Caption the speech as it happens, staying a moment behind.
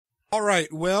All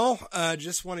right. Well,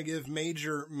 just want to give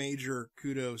major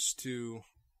kudos to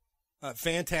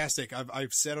fantastic.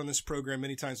 I've said on this program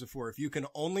many times before, if you can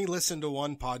only listen to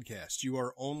one podcast, you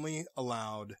are only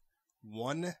allowed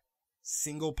one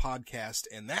single podcast,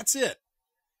 and that's it.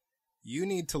 You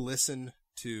need to listen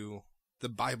to the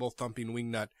Bible Thumping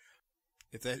Wingnut.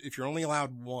 If you're only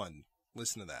allowed one,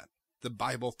 listen to that. The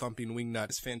Bible Thumping Wingnut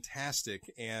is fantastic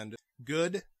and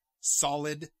good,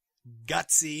 solid,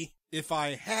 gutsy. If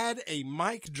I had a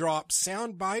mic drop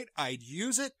soundbite, I'd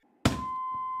use it.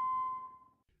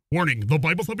 Warning, the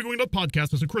Bible Thumping Wingnut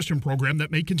podcast is a Christian program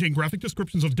that may contain graphic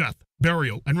descriptions of death,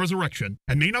 burial, and resurrection,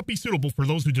 and may not be suitable for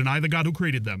those who deny the God who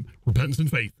created them. Repentance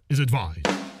and faith is advised.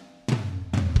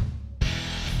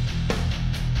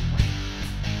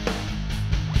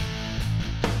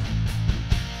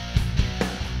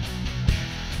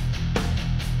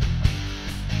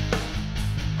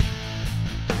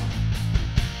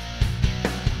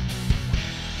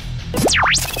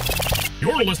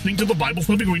 You're listening to the Bible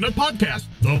Thumping Wingnut podcast,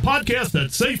 the podcast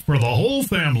that's safe for the whole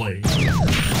family.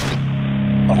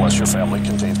 Unless your family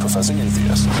contains professing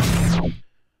atheists.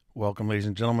 Welcome, ladies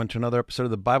and gentlemen, to another episode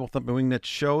of the Bible Thumping Wingnut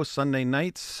Show, Sunday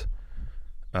nights.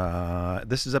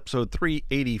 This is episode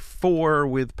 384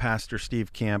 with Pastor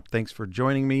Steve Camp. Thanks for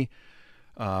joining me,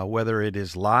 whether it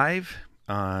is live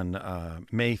on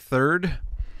May 3rd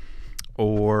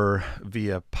or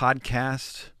via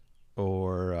podcast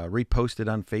or reposted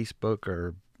on Facebook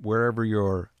or wherever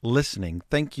you're listening.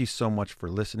 Thank you so much for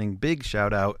listening. Big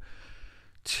shout out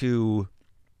to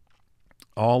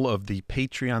all of the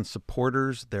Patreon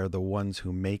supporters. They're the ones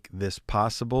who make this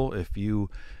possible. If you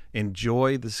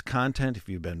enjoy this content, if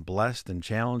you've been blessed and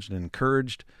challenged and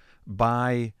encouraged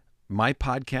by my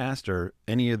podcast or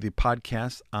any of the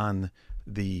podcasts on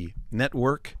the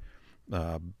network,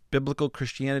 Biblical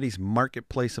Christianity's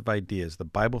Marketplace of Ideas, the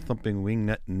Bible Thumping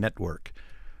Wingnut Network.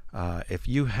 If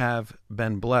you have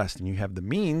been blessed and you have the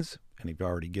means, and you've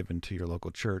already given to your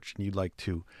local church, and you'd like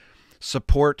to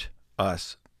support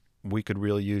us, we could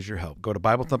really use your help. Go to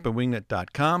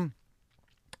BibleThumpingWingnut.com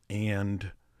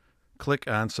and click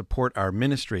on Support Our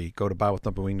Ministry. Go to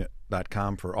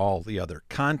BibleThumpingWingnut.com for all the other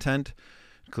content,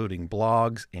 including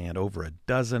blogs and over a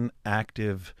dozen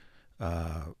active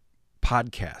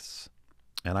podcasts.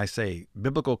 And I say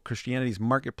Biblical Christianity's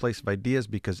Marketplace of Ideas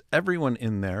because everyone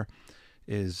in there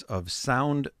is of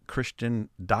sound Christian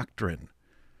doctrine.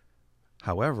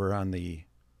 However, on the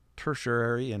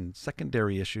tertiary and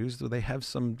secondary issues, they have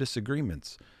some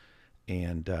disagreements.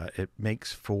 And it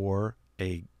makes for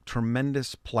a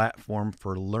tremendous platform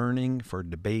for learning, for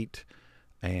debate,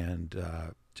 and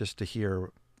just to hear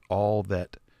all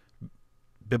that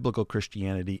Biblical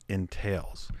Christianity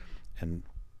entails. And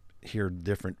hear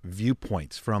different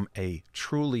viewpoints from a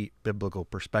truly biblical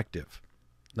perspective.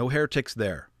 No heretics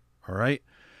there, all right?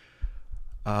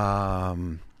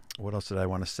 What else did I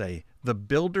want to say? The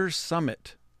Builders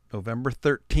Summit, November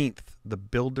 13th, the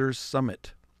Builders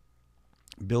Summit.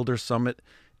 Builders Summit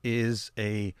is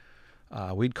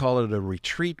we'd call it a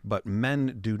retreat, but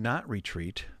men do not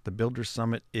retreat. The Builders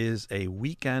Summit is a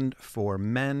weekend for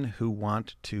men who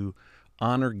want to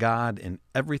honor God in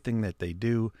everything that they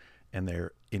do,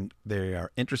 and they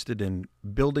are interested in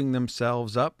building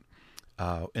themselves up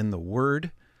in the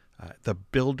Word. The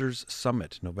Builders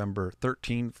Summit, November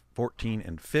 13, 14,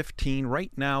 and 15.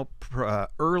 Right now,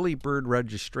 early bird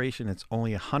registration, it's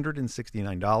only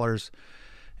 $169,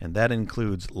 and that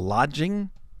includes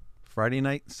lodging, Friday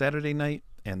night, Saturday night,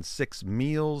 and 6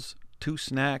 meals, 2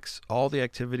 snacks, all the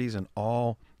activities, and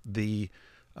all the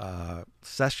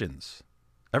sessions.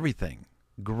 Everything.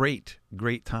 Great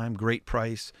time, great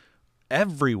price.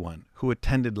 Everyone who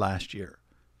attended last year,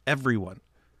 everyone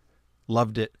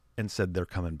loved it and said they're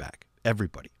coming back.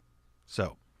 Everybody.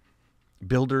 So,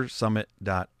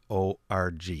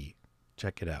 buildersummit.org.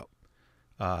 Check it out.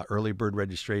 Early bird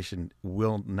registration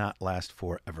will not last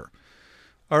forever.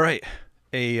 All right.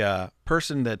 A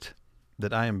person that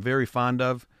I am very fond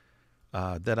of,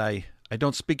 that I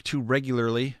don't speak to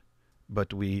regularly,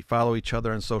 but we follow each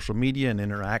other on social media and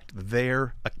interact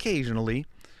there occasionally,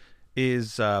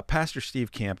 is Pastor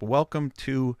Steve Camp. Welcome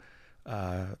to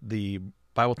the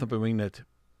Bible Thumping Wingnut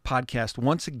podcast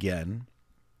once again.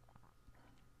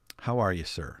 How are you,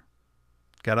 sir?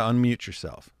 Got to unmute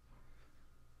yourself.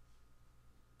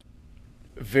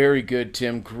 Very good,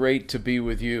 Tim. Great to be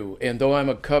with you. And though I'm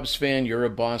a Cubs fan, you're a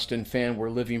Boston fan. We're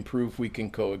living proof we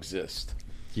can coexist.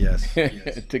 Yes.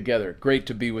 Together. Great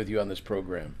to be with you on this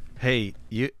program. Hey,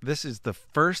 this is the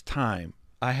first time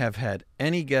I have had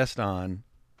any guest on,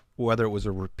 whether it was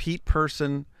a repeat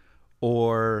person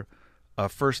or a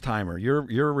first timer.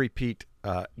 You're a repeat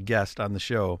guest on the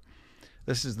show.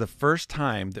 this is the first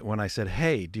time that when I said,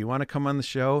 "Hey, do you want to come on the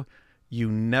show?" you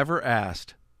never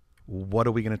asked, "What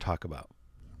are we going to talk about?"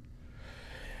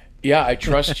 Yeah, I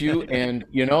trust you, and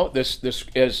this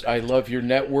as I love your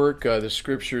network. The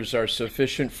scriptures are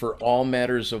sufficient for all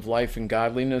matters of life and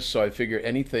godliness. So I figure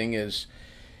anything is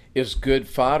good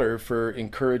fodder for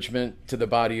encouragement to the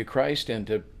body of Christ and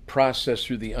to process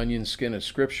through the onion skin of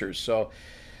scriptures. So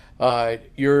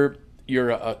you're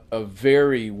a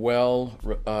very well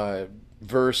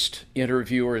versed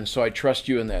interviewer, and so I trust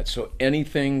you in that. So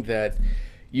anything that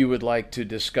you would like to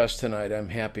discuss tonight, I'm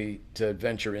happy to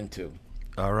venture into.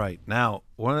 All right. Now,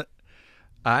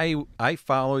 I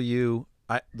follow you.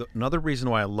 Another reason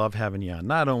why I love having you on,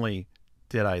 not only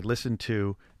did I listen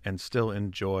to and still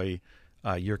enjoy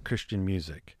your Christian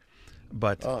music,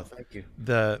 but thank you.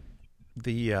 The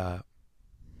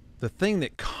thing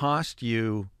that cost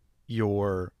you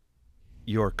your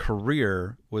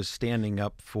career was standing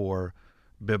up for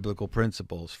biblical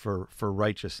principles, for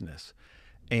righteousness,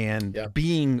 and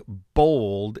being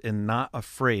bold and not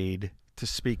afraid to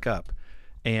speak up.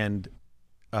 And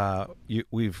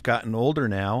we've gotten older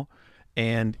now,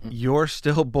 and you're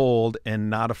still bold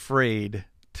and not afraid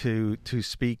to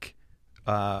speak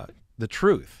the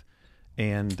truth.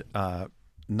 And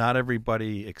not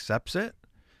everybody accepts it,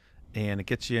 and it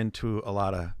gets you into a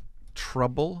lot of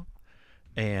trouble.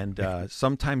 And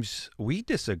sometimes we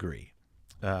disagree,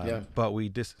 but we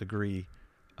disagree.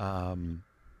 And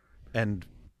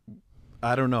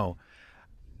I don't know.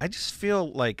 I just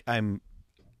feel like I'm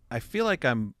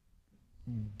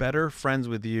better friends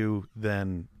with you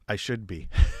than I should be,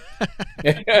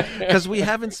 because we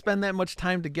haven't spent that much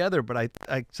time together. But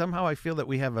I somehow feel that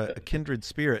we have a kindred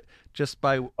spirit just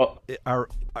by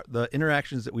the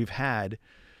interactions that we've had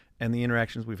and the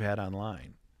interactions we've had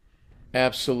online.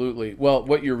 Absolutely. Well,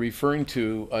 what you're referring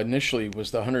to initially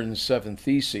was the 107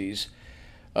 Theses.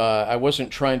 I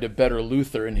wasn't trying to better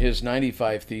Luther in his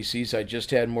 95 Theses. I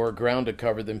just had more ground to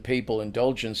cover than papal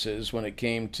indulgences when it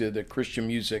came to the Christian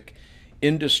music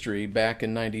industry back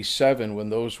in 97 when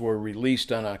those were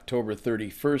released on October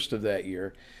 31st of that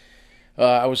year.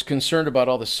 I was concerned about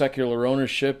all the secular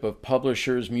ownership of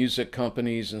publishers, music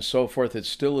companies, and so forth that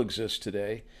still exists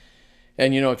today.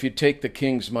 And, if you take the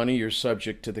king's money, you're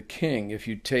subject to the king. If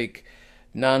you take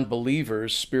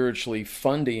non-believers spiritually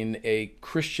funding a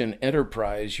Christian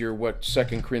enterprise, you're what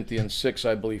 2 Corinthians 6,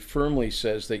 I believe, firmly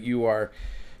says, that you are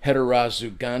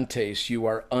heterozygantes, you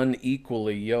are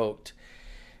unequally yoked,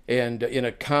 and in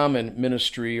a common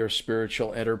ministry or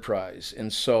spiritual enterprise.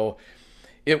 And so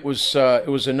it was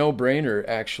a no-brainer,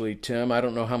 actually, Tim. I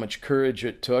don't know how much courage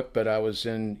it took, but I was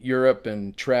in Europe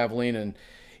and traveling and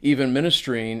even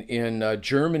ministering in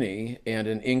Germany and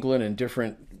in England and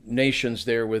different nations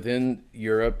there within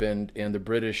Europe and the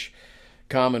British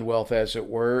Commonwealth, as it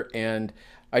were. And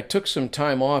I took some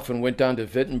time off and went down to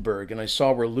Wittenberg, and I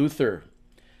saw where Luther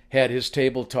had his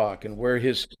table talk and where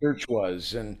his church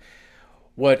was and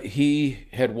what he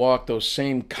had walked those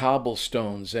same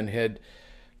cobblestones and had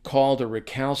called a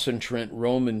recalcitrant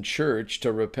Roman church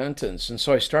to repentance. And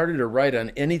so I started to write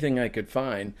on anything I could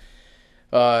find.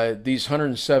 These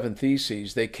 107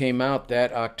 Theses, they came out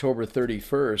that October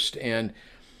 31st, and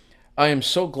I am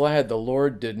so glad the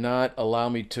Lord did not allow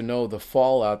me to know the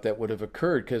fallout that would have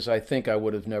occurred, because I think I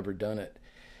would have never done it.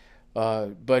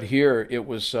 But here it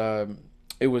was a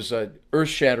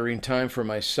earth-shattering time for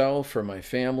myself, for my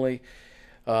family.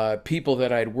 People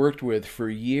that I'd worked with for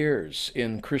years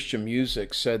in Christian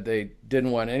music said they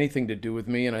didn't want anything to do with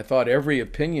me, and I thought every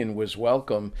opinion was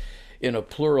welcome in a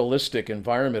pluralistic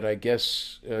environment. I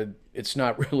guess it's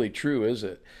not really true, is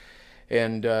it?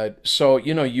 And so,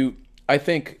 I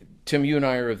think, Tim, you and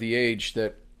I are of the age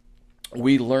that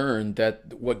we learn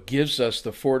that what gives us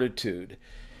the fortitude,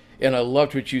 and I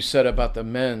loved what you said about the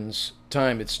men's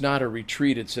time. It's not a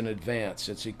retreat, it's an advance.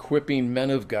 It's equipping men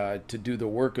of God to do the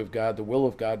work of God, the will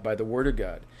of God, by the word of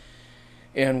God.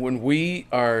 And when we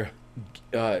are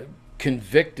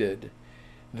convicted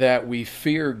that we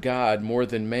fear God more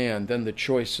than man, then the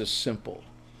choice is simple.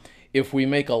 If we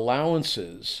make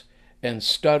allowances and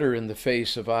stutter in the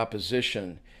face of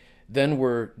opposition, then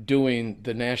we're doing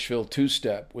the Nashville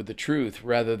two-step with the truth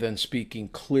rather than speaking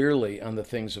clearly on the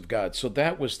things of God. So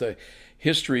that was the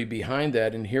history behind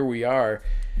that, and here we are,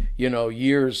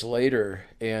 years later,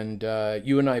 and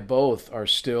you and I both are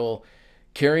still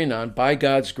carrying on by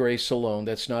God's grace alone.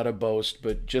 That's not a boast,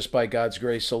 but just by God's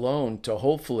grace alone to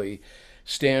hopefully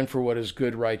stand for what is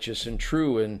good, righteous, and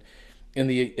true. And in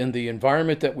the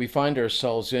environment that we find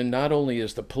ourselves in, not only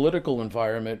is the political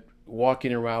environment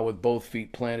walking around with both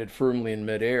feet planted firmly in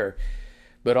midair,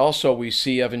 but also we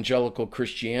see evangelical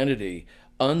Christianity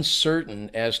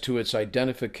uncertain as to its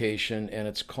identification and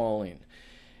its calling.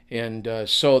 And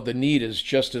so the need is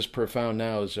just as profound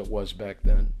now as it was back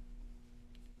then.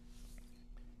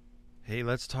 Hey,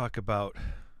 let's talk about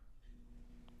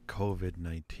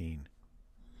COVID-19.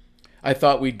 I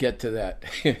thought we'd get to that.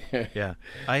 Yeah.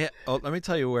 Let me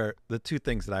tell you where the two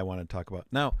things that I want to talk about.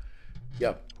 Now,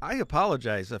 Yep. I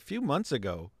apologize. A few months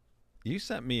ago, you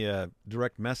sent me a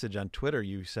direct message on Twitter.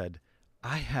 You said,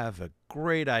 I have a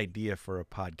great idea for a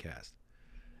podcast.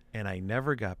 And I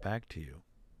never got back to you.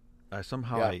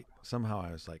 Somehow I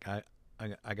was like, I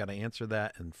got to answer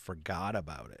that and forgot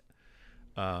about it.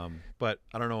 But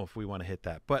I don't know if we want to hit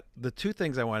that. But the two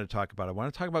things I want to talk about, I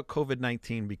want to talk about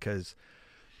COVID-19 because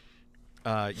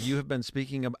you have been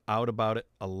speaking out about it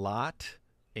a lot,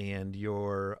 and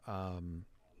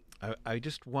I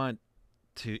just want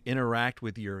to interact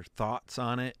with your thoughts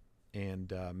on it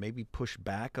and maybe push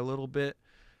back a little bit.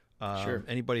 Sure.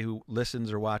 Anybody who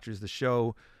listens or watches the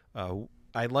show,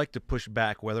 I'd like to push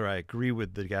back whether I agree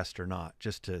with the guest or not,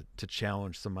 just to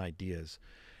challenge some ideas.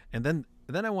 And then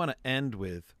I want to end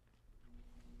with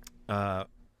a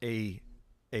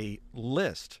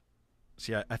list.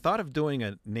 See, I thought of doing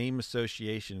a name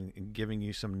association and giving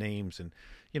you some names, and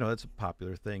that's a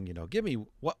popular thing. Give me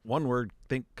what one word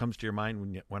comes to your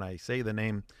mind when I say the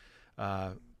name.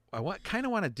 I kind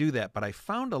of want to do that, but I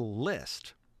found a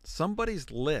list,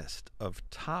 somebody's list of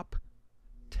top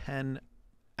 10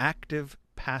 active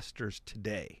pastors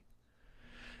today,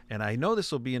 and I know this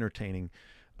will be entertaining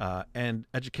and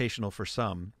educational for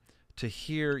some to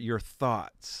hear your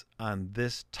thoughts on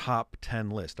this top 10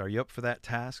 list. Are you up for that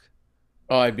task?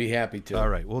 Oh, I'd be happy to. All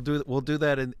right, we'll do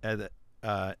that in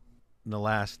the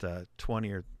last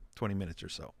 20 minutes or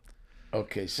so.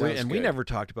 Okay, sounds good. We never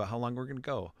talked about how long we're going to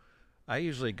go. I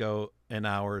usually go in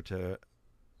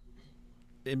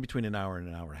between an hour and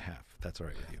an hour and a half. That's all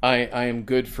right with you. I am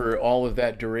good for all of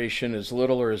that duration, as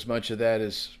little or as much of that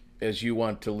as you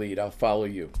want to lead. I'll follow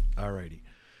you. All righty.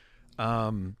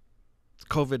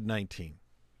 COVID-19.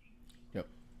 Yep.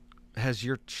 Has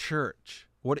your church,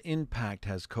 what impact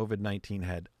has COVID-19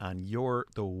 had on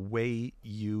the way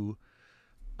you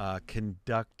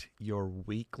conduct your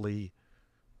weekly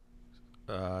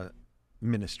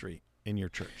ministry in your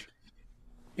church?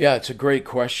 Yeah, it's a great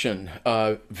question.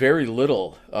 Very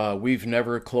little. We've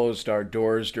never closed our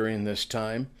doors during this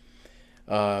time.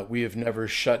 We have never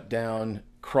shut down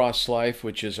Cross Life,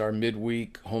 which is our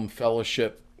midweek home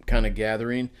fellowship kind of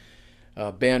gathering.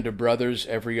 Band of Brothers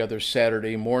every other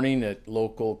Saturday morning at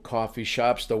local coffee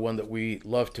shops. The one that we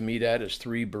love to meet at is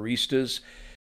Three Baristas.